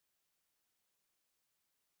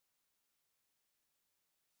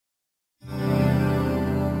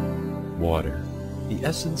Water, the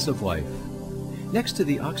essence of life. Next to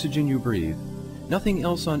the oxygen you breathe, nothing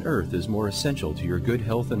else on earth is more essential to your good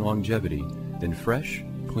health and longevity than fresh,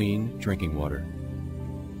 clean drinking water.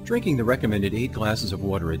 Drinking the recommended 8 glasses of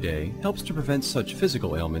water a day helps to prevent such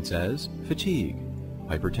physical ailments as fatigue,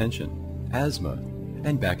 hypertension, asthma,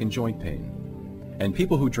 and back and joint pain. And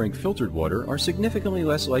people who drink filtered water are significantly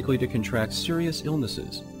less likely to contract serious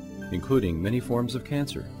illnesses, including many forms of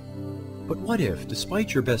cancer. But what if,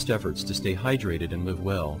 despite your best efforts to stay hydrated and live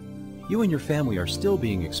well, you and your family are still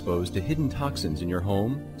being exposed to hidden toxins in your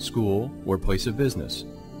home, school, or place of business?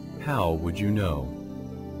 How would you know?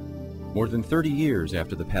 More than 30 years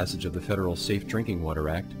after the passage of the Federal Safe Drinking Water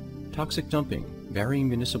Act, toxic dumping, varying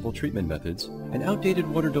municipal treatment methods, and outdated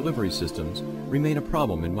water delivery systems remain a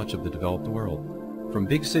problem in much of the developed world. From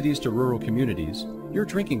big cities to rural communities, your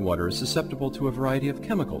drinking water is susceptible to a variety of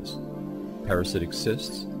chemicals, parasitic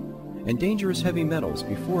cysts, and dangerous heavy metals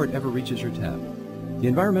before it ever reaches your tap. The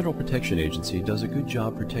Environmental Protection Agency does a good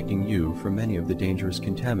job protecting you from many of the dangerous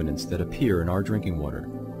contaminants that appear in our drinking water.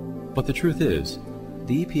 But the truth is,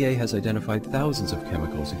 the EPA has identified thousands of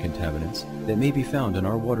chemicals and contaminants that may be found in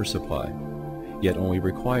our water supply, yet only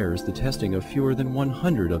requires the testing of fewer than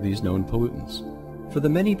 100 of these known pollutants. For the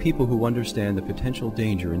many people who understand the potential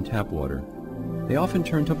danger in tap water, they often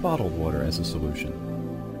turn to bottled water as a solution.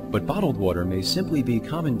 But bottled water may simply be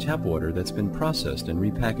common tap water that's been processed and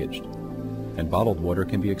repackaged. And bottled water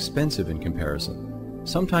can be expensive in comparison,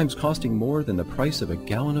 sometimes costing more than the price of a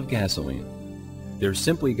gallon of gasoline. There's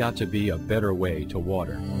simply got to be a better way to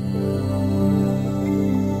water.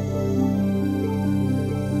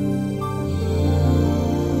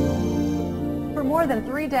 For more than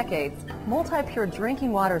 3 decades, Multi-Pure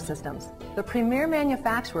Drinking Water Systems, the premier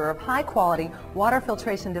manufacturer of high-quality water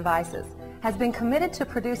filtration devices, has been committed to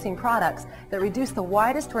producing products that reduce the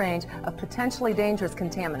widest range of potentially dangerous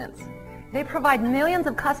contaminants. They provide millions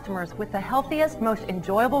of customers with the healthiest, most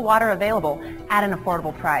enjoyable water available at an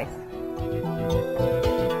affordable price.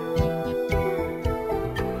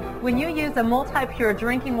 When you use a Multi-Pure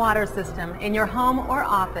Drinking Water System in your home or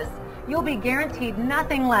office, you'll be guaranteed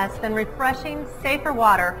nothing less than refreshing, safer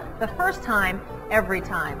water the first time, every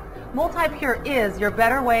time. Multi-Pure is your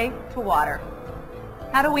better way to water.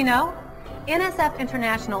 How do we know? NSF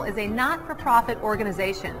International is a not-for-profit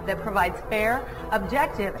organization that provides fair,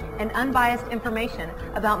 objective, and unbiased information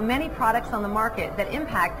about many products on the market that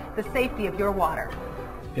impact the safety of your water.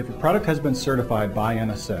 If a product has been certified by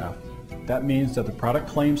NSF, that means that the product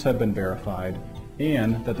claims have been verified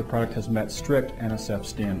and that the product has met strict NSF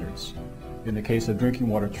standards. In the case of drinking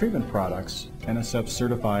water treatment products, NSF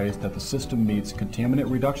certifies that the system meets contaminant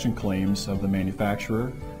reduction claims of the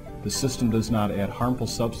manufacturer, the system does not add harmful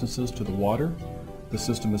substances to the water, the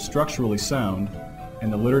system is structurally sound,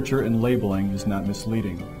 and the literature and labeling is not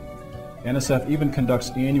misleading. NSF even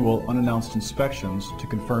conducts annual unannounced inspections to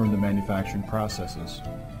confirm the manufacturing processes.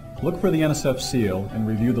 Look for the NSF seal and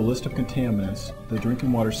review the list of contaminants the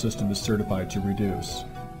drinking water system is certified to reduce.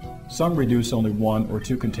 Some reduce only 1 or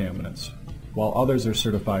 2 contaminants, while others are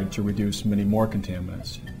certified to reduce many more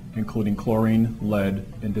contaminants, including chlorine, lead,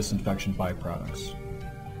 and disinfection byproducts.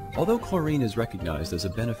 Although chlorine is recognized as a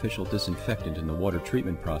beneficial disinfectant in the water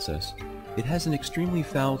treatment process, it has an extremely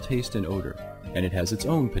foul taste and odor, and it has its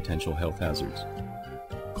own potential health hazards.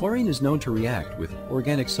 Chlorine is known to react with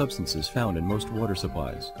organic substances found in most water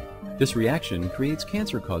supplies. This reaction creates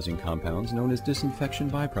cancer-causing compounds known as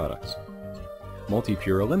disinfection byproducts.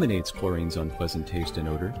 Multi-Pure eliminates chlorine's unpleasant taste and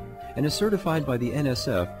odor, and is certified by the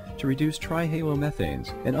NSF to reduce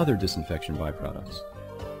trihalomethanes and other disinfection byproducts.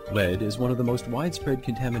 Lead is one of the most widespread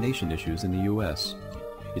contamination issues in the U.S.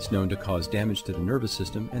 It's known to cause damage to the nervous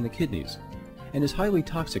system and the kidneys, and is highly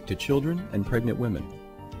toxic to children and pregnant women.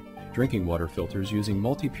 Drinking water filters using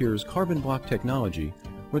Multi-Pure's carbon block technology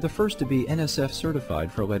were the first to be NSF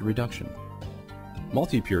certified for lead reduction.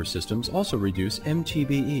 Multi-Pure systems also reduce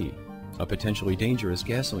MTBE, a potentially dangerous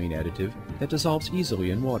gasoline additive that dissolves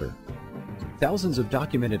easily in water. Thousands of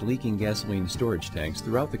documented leaking gasoline storage tanks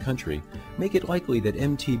throughout the country make it likely that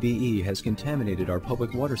MTBE has contaminated our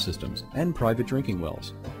public water systems and private drinking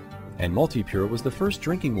wells. And Multi-Pure was the first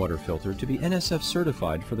drinking water filter to be NSF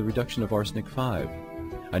certified for the reduction of arsenic-5,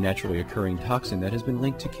 a naturally occurring toxin that has been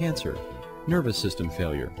linked to cancer, nervous system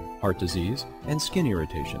failure, heart disease, and skin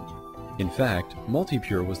irritation. In fact,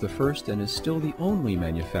 Multi-Pure was the first and is still the only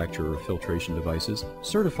manufacturer of filtration devices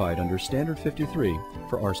certified under Standard 53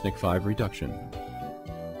 for arsenic-5 reduction.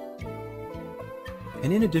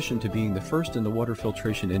 And in addition to being the first in the water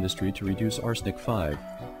filtration industry to reduce arsenic-5,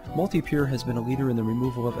 Multi-Pure has been a leader in the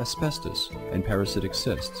removal of asbestos and parasitic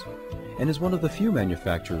cysts, and is one of the few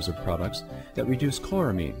manufacturers of products that reduce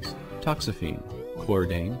chloramines, toxaphene,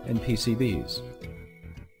 chlordane, and PCBs.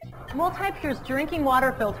 Multi-Pure's drinking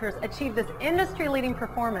water filters achieve this industry-leading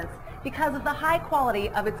performance because of the high quality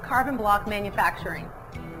of its carbon block manufacturing.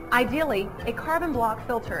 Ideally, a carbon block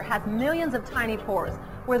filter has millions of tiny pores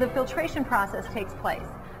where the filtration process takes place.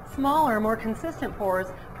 Smaller, more consistent pores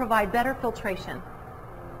provide better filtration.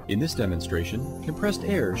 In this demonstration, compressed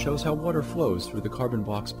air shows how water flows through the carbon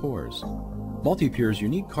block's pores. Multi-Pure's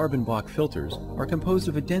unique carbon block filters are composed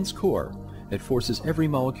of a dense core that forces every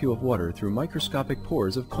molecule of water through microscopic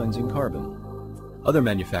pores of cleansing carbon. Other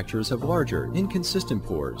manufacturers have larger, inconsistent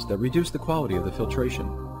pores that reduce the quality of the filtration,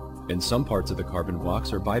 and some parts of the carbon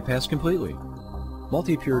blocks are bypassed completely.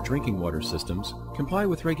 Multi-Pure drinking water systems comply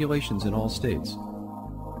with regulations in all states.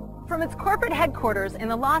 From its corporate headquarters in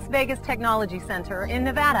the Las Vegas Technology Center in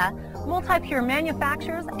Nevada, Multi-Pure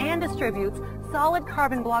manufactures and distributes solid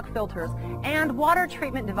carbon block filters and water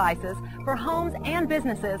treatment devices for homes and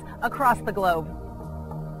businesses across the globe.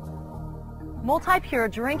 Multi-Pure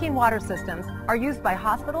drinking water systems are used by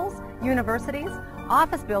hospitals, universities,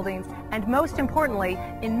 office buildings, and most importantly,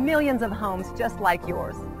 in millions of homes just like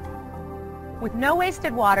yours. With no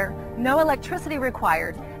wasted water, no electricity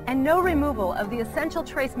required, and no removal of the essential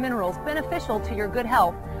trace minerals beneficial to your good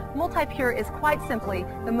health, Multi-Pure is quite simply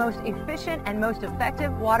the most efficient and most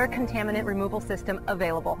effective water contaminant removal system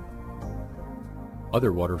available.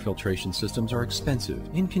 Other water filtration systems are expensive,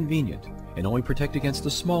 inconvenient, and only protect against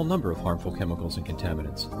a small number of harmful chemicals and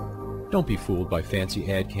contaminants. Don't be fooled by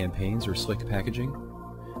fancy ad campaigns or slick packaging.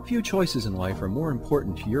 Few choices in life are more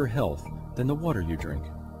important to your health than the water you drink.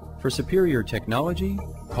 For superior technology,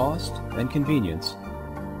 cost, and convenience,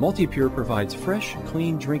 Multi-Pure provides fresh,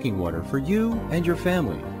 clean drinking water for you and your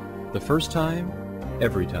family, the first time,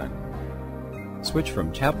 every time. Switch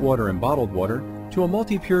from tap water and bottled water to a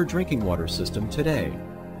Multi-Pure drinking water system today,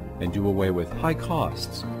 and do away with high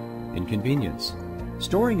costs, inconvenience,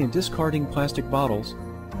 storing and discarding plastic bottles,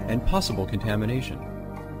 and possible contamination.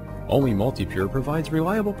 Only Multi-Pure provides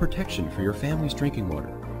reliable protection for your family's drinking water,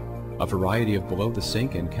 a variety of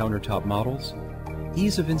below-the-sink and countertop models,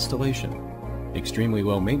 ease of installation, extremely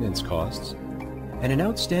low maintenance costs, and an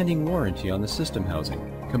outstanding warranty on the system housing,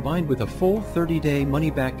 combined with a full 30-day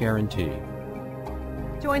money-back guarantee.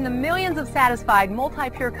 Join the millions of satisfied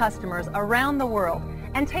Multi-Pure customers around the world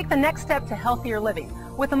and take the next step to healthier living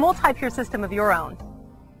with a Multi-Pure system of your own.